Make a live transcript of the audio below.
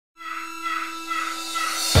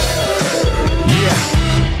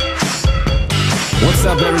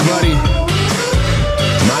What's up, everybody?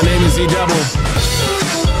 My name is E-Double,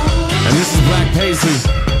 and this is Black Paisley.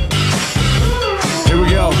 Here we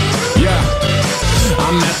go, yeah.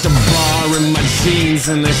 I'm at the bar in my jeans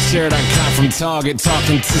and the shirt I got from Target,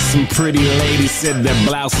 talking to some pretty lady. Said their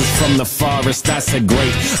blouse is from the forest. I said,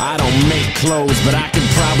 great, I don't make clothes, but I could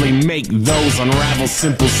probably make those. Unravel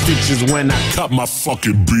simple stitches when I cut my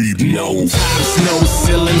fucking bead nose. Tops, no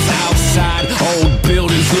ceilings outside, old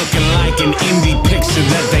buildings looking like an indie picture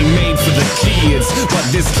that they made for the kids. But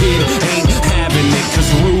this kid ain't having it,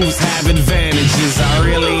 cause roofs have advantages. I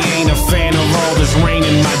really ain't a fan of all this rain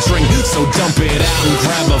in my drink, so dump it out and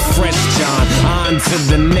grab a fresh John. On to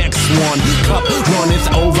the next one. Cup runneth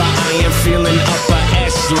over, I am feeling upper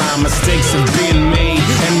echelon. Mistakes have been made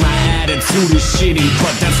and my attitude is shitty,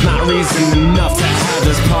 but that's not reason enough to have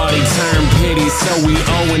this party turn pity. So we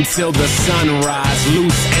owe until the sunrise.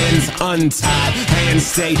 Loose ends untied, hands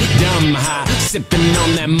stay dumb high, sipping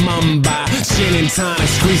on that Mumbai. Gin and tonic,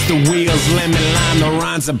 grease the wheels, lemon lime, the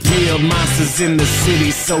Rhines are peeled. Monsters in the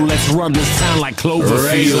city, so let's run this town like Cloverfield.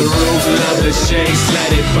 Raise the roof, love the shakes,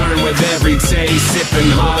 let it burn with every taste.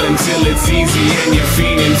 Sipping hard until it's easy and you're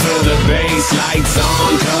feeding for the bass. Lights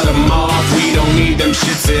on, cut them off, we don't need them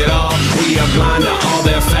shits at all. We are blind to all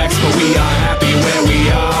their facts, but we are happy where we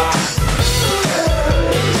are.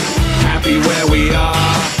 Happy where we are.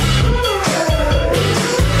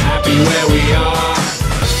 Happy where we are.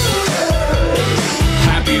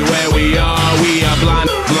 Happy where we are. We are blind,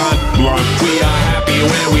 blind, blind. We are happy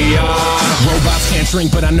where we are. Robots can't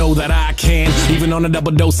drink, but I know that I can. Even on a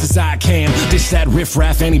double doses I can. Dish that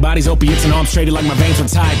riff-raff, anybody's opiates and arms traded like my veins from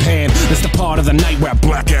Taipan. That's the part of the night where I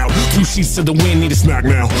black out. 2 sheets to the wind, need a snack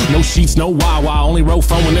now. No sheets, no wah-wah, only roll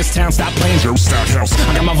phone when this town stop playing Joe Stackhouse.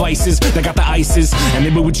 I got my vices, they got the ices, and they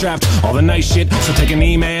booby trapped all the nice shit. So take a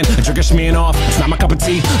knee, man, and drink a schmear off. It's not my cup of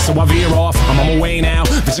tea, so I veer off. I'm on my way now,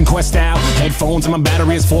 vision quest out. Headphones and my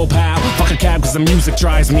battery is full pow. Fuck a cab cause the music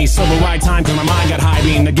drives me. Solo ride time cause my mind got high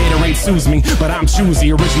beam. The Gatorade soothes me, but I'm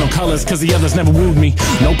choosy. Original colors cause the others never wooed me.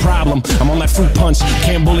 No problem, I'm on that fruit punch,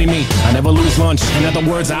 can't bully me. I never lose lunch, in other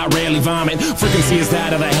words I rarely vomit. Frequency is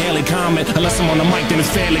that of the Haley Comet. Unless I'm on the mic then it's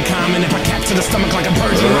fairly common. If I capture the stomach like a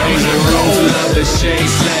virgin, raise the roof, love the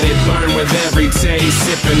shakes, let it burn with every taste.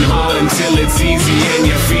 Sipping hard until it's easy and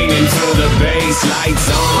you're feeding for the bass. Lights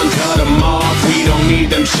on, cut them off, we don't need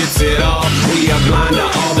them shits at all. We are blind to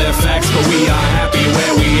all their facts, but we are happy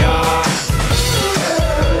where we are.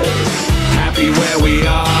 Happy where we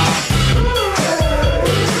are.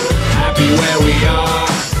 Happy where we are.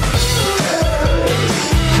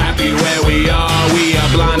 Happy where we are. We are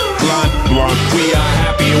blind, blind, blind. We are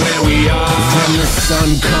happy where we are. When the sun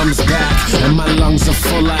comes back and my lungs are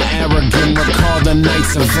full of arrogant, recall the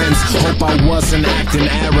night's events. Hope I wasn't acting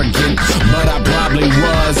arrogant, but I probably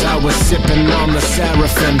was. I was sipping on the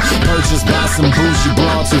Seraphim, purchased by some bougie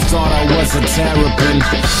broads who thought I was a terrapin.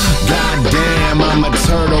 Goddamn, I'm a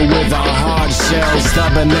turtle with a hard shell,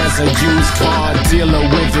 stubborn as a used car dealer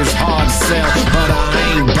with his hard sell. But I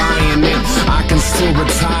ain't buying it, I can still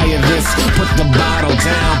retire this. Put the bottle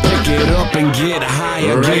down, pick it up and get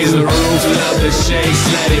higher. Raise the roof, love the shakes,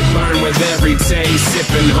 let it burn with every taste.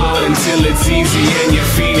 Sipping hard until it's easy and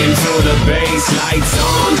you're feeding for the bass. Lights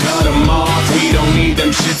on, cut them off, we don't need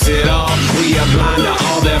them shits at all. We are blind to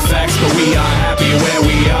all their facts, but we are happy where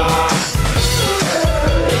we are.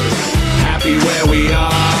 Happy where we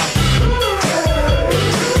are.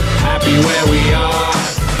 Happy where we are.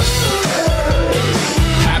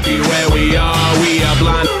 Happy where we are. We are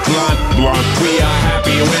blind, blind, blind. We are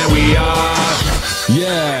happy where we are.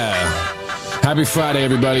 Yeah. Happy Friday,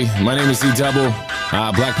 everybody. My name is E-Double,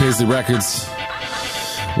 Black Paisley Records.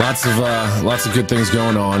 Lots of good things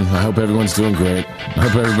going on. I hope everyone's doing great. I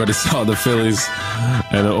hope everybody saw the Phillies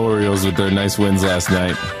and the Orioles with their nice wins last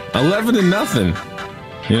night. 11-0.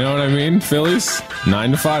 You know what I mean? Phillies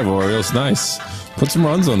 9-5. Orioles, nice. Put some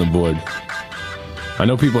runs on the board. I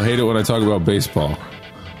know people hate it when I talk about baseball,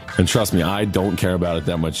 and trust me, I don't care about it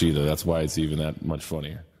that much either. That's why it's even that much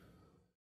funnier.